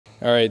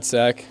All right,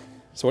 Zach.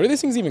 So what are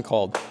these things even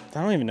called?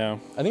 I don't even know.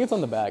 I think it's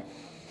on the back.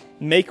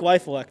 Make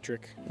Life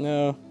Electric.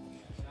 No.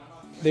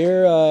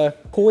 They're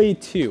Koi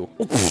 2.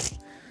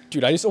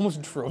 Dude, I just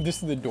almost drove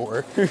this to the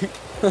door.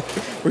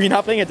 Were you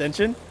not paying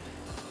attention?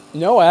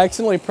 No, I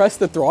accidentally pressed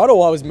the throttle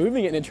while I was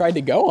moving it and it tried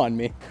to go on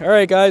me. All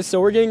right, guys, so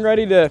we're getting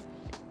ready to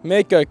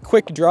make a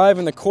quick drive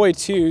in the Koi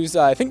 2s.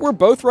 I think we're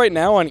both right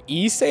now on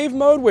e-save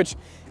mode, which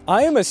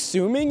I am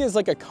assuming is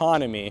like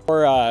economy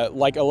or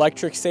like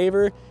electric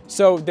saver.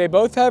 So they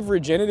both have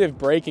regenerative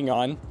braking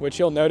on, which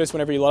you'll notice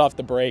whenever you let off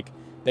the brake.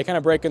 They kind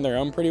of brake on their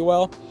own pretty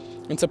well.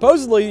 And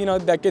supposedly, you know,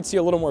 that gets you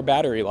a little more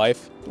battery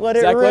life. Let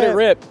it Zach, rip. let it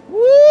rip.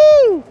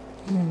 Woo!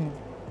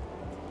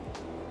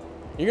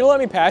 You're gonna let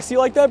me pass you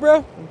like that,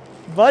 bro?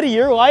 Buddy,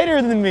 you're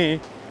lighter than me.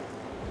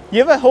 You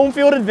have a home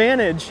field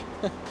advantage.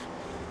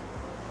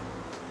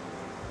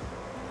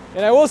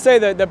 And I will say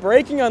that the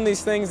braking on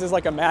these things is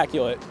like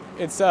immaculate.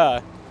 It's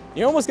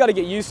you almost got to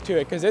get used to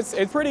it because it's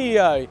pretty.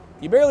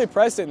 You barely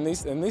press it and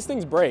these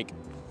things break.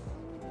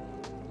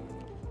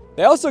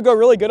 They also go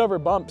really good over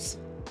bumps.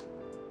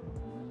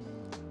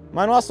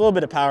 Mine lost a little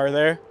bit of power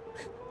there.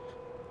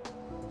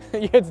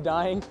 It's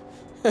dying.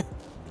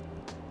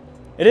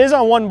 It is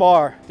on 1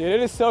 bar. Dude,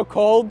 it is so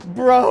cold.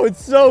 Bro,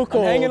 it's so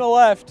cold. I'm hanging a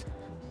left.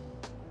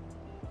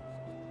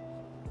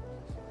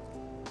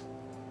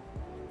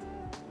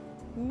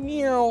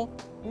 Meow.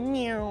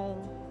 Meow.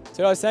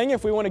 So I was saying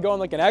if we want to go on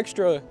like an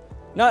extra,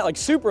 not like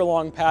super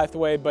long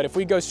pathway, but if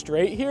we go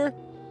straight here,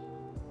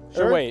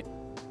 Sure. or wait,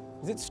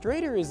 is it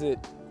straight or is it?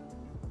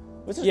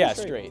 Yeah,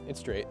 straight. It's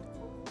straight.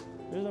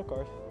 There's no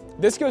cars.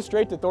 This goes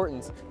straight to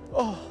Thorntons.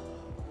 Oh.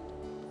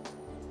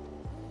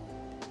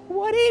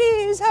 What it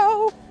is,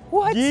 ho?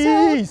 What's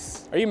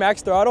Geese. up? Are you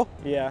max throttle?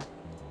 Yeah.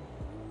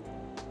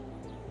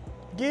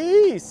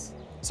 Geese.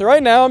 So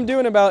right now I'm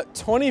doing about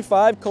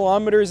 25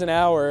 kilometers an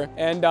hour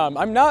and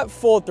I'm not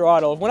full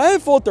throttle. When I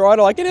have full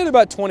throttle, I can hit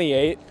about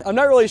 28. I'm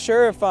not really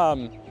sure if,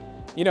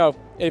 you know,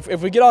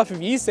 if we get off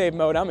of e-save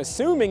mode, I'm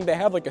assuming they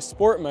have like a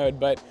sport mode,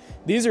 but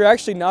these are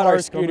actually not our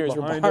scooters,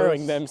 we're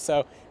borrowing them.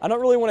 So I don't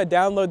really want to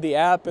download the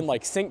app and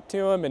like sync to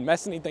them and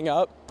mess anything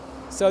up.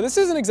 So this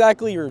isn't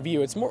exactly a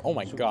review, it's more, oh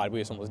my God, we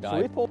just almost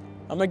died.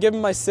 I'm gonna give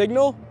him my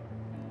signal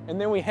and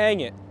then we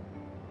hang it.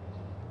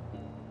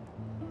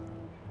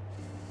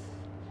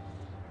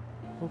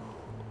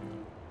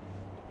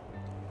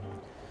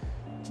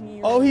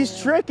 Oh,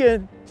 he's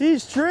tricking.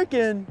 He's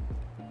tricking.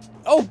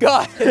 Oh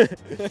God.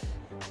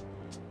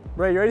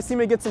 Bro, you ready to see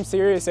me get some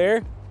serious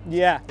air?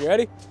 Yeah. You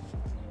ready?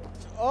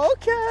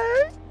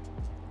 Okay.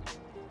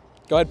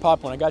 Go ahead,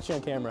 pop one. I got you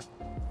on camera.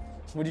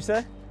 What'd you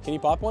say? Can you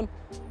pop one?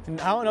 I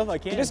don't know if I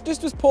can.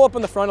 Just pull up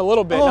in the front a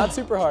little bit, not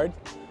super hard.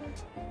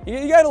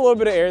 You got a little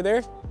bit of air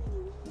there.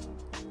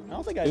 I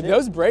don't think I Dude, did.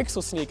 those brakes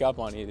will sneak up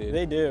on you, dude.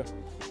 They do.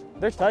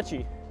 They're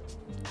touchy.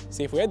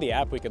 See, if we had the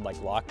app, we could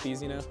like lock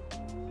these, you know?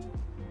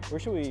 Where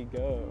should we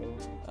go?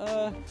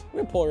 We're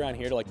gonna pull around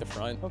here to like the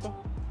front. Okay.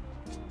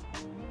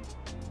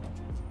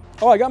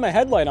 Oh, I got my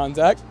headlight on,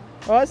 Zach.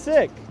 Oh, that's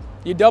sick.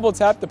 You double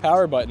tap the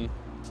power button.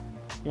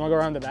 You want to go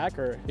around the back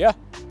or? Yeah.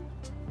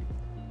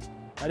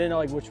 I didn't know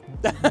like which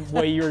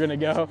way you were gonna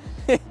go.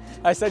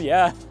 I said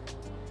yeah.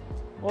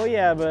 Well,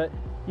 yeah, but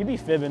you be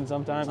fibbing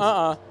sometimes.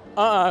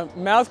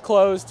 Mouth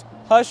closed,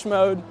 hush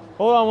mode.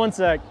 Hold on 1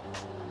 sec.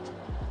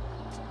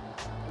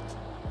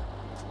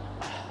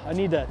 I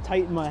need to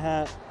tighten my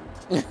hat.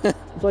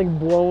 It's like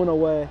blowing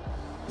away.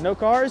 No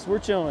cars, we're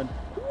chilling.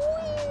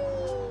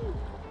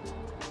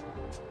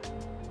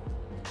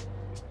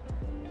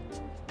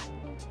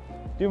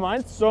 Dude,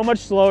 mine's so much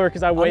slower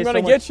because I weigh so much.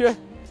 I'm gonna get you.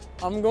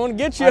 I'm going to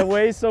get you. I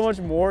weigh so much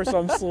more, so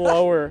I'm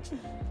slower.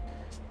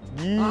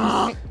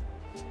 Yeesh.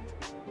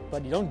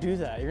 Buddy, don't do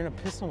that. You're gonna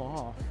piss them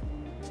off.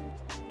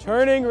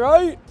 Turning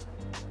right.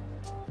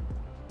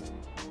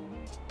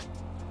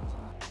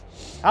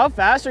 How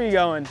fast are you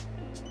going?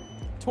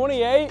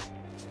 28.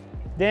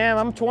 Damn,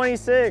 I'm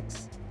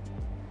 26.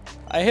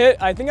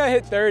 I think I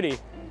hit 30.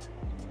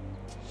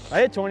 I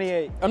hit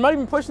 28. I'm not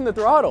even pushing the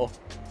throttle.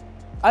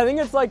 I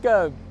think it's like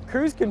a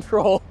cruise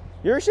control.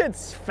 Your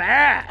shit's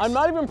fast. I'm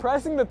not even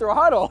pressing the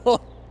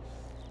throttle.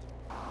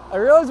 I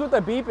realize what the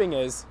beeping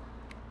is.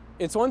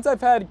 It's once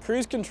I've had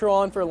cruise control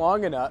on for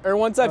long enough, or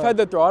once I've had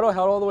the throttle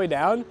held all the way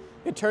down,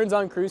 it turns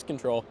on cruise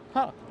control.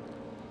 Huh.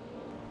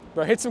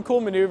 Bro, hit some cool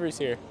maneuvers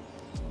here.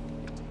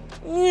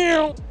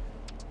 I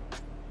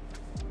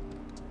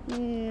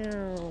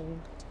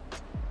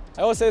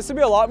will say this would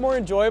be a lot more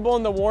enjoyable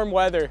in the warm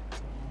weather.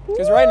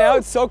 Because right now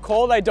it's so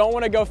cold, I don't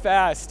want to go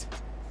fast.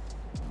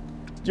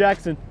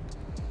 Jackson.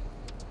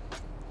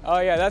 Oh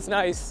yeah, that's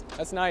nice.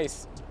 That's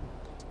nice.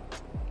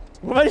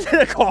 What if I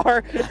hit a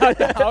car?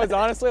 I was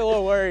honestly a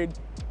little worried.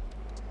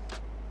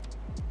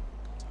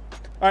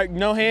 All right,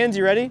 no hands,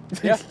 you ready?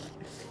 Yeah.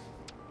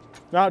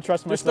 I don't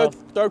trust myself.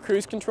 Just throw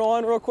cruise control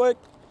on real quick.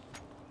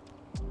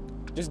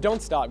 Just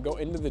don't stop, go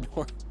into the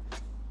door.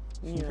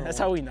 That's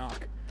how we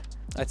knock.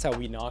 That's how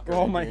we knock.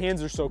 Oh, my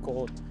hands are so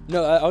cold.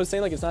 No, I was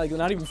saying like it's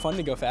not even fun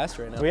to go fast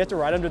right now. We have to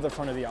ride under the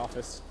front of the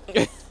office.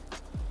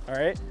 All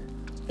right?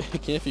 You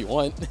can if you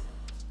want.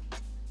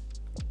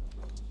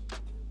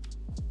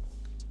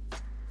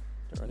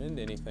 run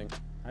into anything.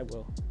 I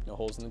will. No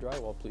holes in the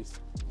drywall, please.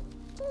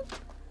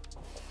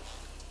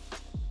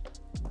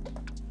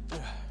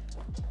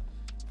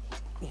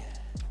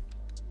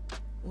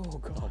 Oh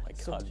god. Oh my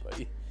god,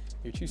 buddy.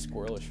 You're too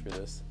squirrelish for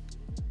this.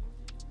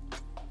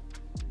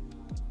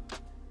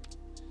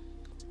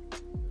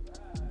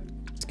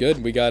 It's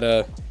good. We got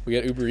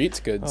Uber Eats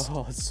goods.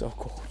 Oh, it's so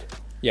cold.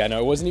 Yeah, no,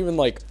 it wasn't even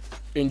like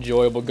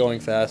enjoyable going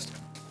fast.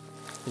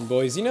 And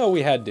boys, you know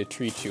we had to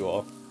treat you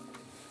all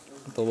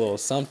with a little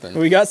something.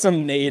 We got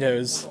some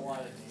NATOs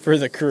for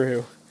the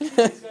crew.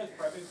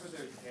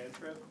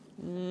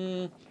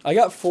 I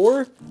got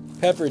 4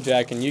 pepper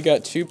jack and you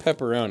got 2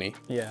 pepperoni.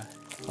 Yeah.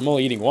 I'm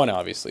only eating 1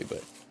 obviously,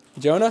 but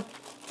Jonah,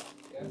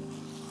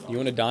 you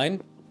want to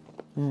dine?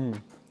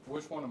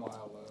 Which one am I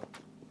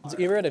allowed?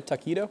 You ever had a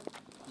taquito?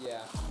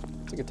 Yeah.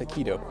 It's like a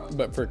taquito,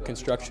 but for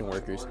construction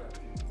workers.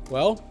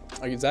 Well,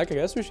 Zach, I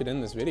guess we should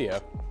end this video.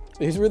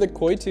 These were the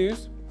Koi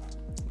 2s.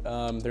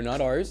 They're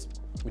not ours.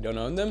 We don't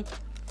own them.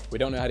 We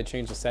don't know how to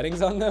change the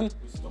settings on them.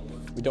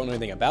 We don't know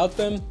anything about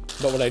them.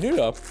 But what I do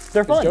know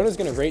They're is fun. Jonah's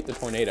gonna rate the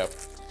tornado.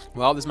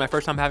 Well, this is my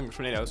first time having a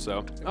tornado, so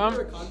If you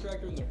were a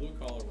contractor in the blue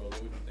collar world, what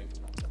would you think?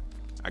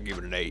 I give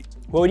it an 8.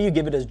 What would you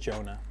give it as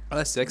Jonah? Oh,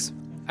 that's 6.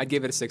 I'd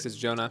give it a 6 as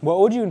Jonah. What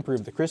would you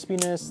improve? The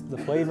crispiness, the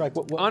flavor, like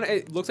what?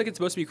 It looks like it's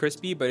supposed to be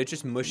crispy, but it's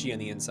just mushy on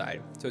the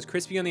inside. So it's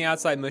crispy on the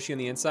outside, mushy on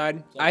the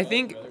inside. I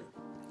think.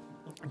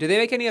 Do they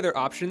make any other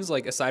options,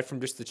 like aside from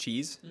just the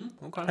cheese?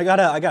 Okay. I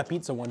got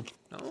pizza one.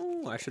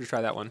 Oh, I should have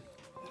tried that one.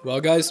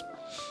 Well, guys,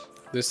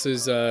 this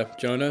is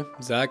Jonah,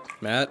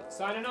 Zach, Matt,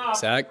 Signing off.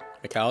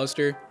 Zach,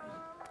 McAllister,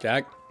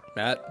 Jack,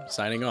 Matt,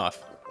 signing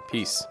off.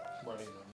 Peace.